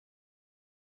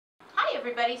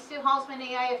everybody, Sue Huelsman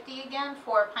AIFD again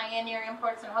for Pioneer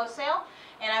Imports and Wholesale,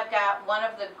 and I've got one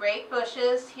of the great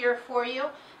bushes here for you.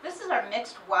 This is our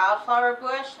mixed wildflower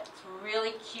bush. It's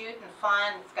really cute and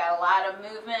fun. It's got a lot of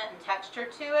movement and texture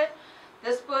to it.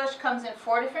 This bush comes in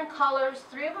 4 different colors.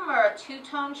 3 of them are a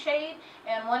two-tone shade,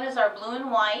 and one is our blue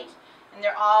and white, and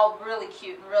they're all really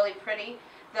cute and really pretty.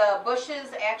 The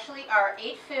bushes actually are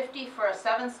 $8.50 for a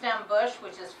 7-stem bush,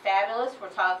 which is fabulous. We're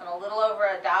talking a little over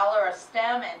 $1 a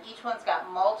stem, and each one's got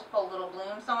multiple little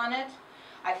blooms on it.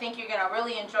 I think you're going to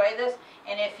really enjoy this,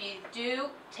 and if you do,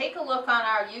 take a look on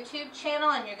our YouTube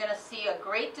channel, and you're going to see a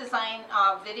great design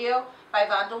video by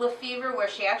Vandala Fever, where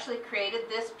she actually created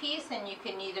this piece, and you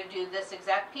can either do this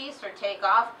exact piece or take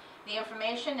off the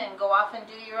information and go off and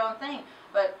do your own thing.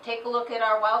 But take a look at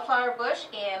our wildflower bush,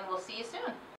 and we'll see you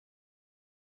soon.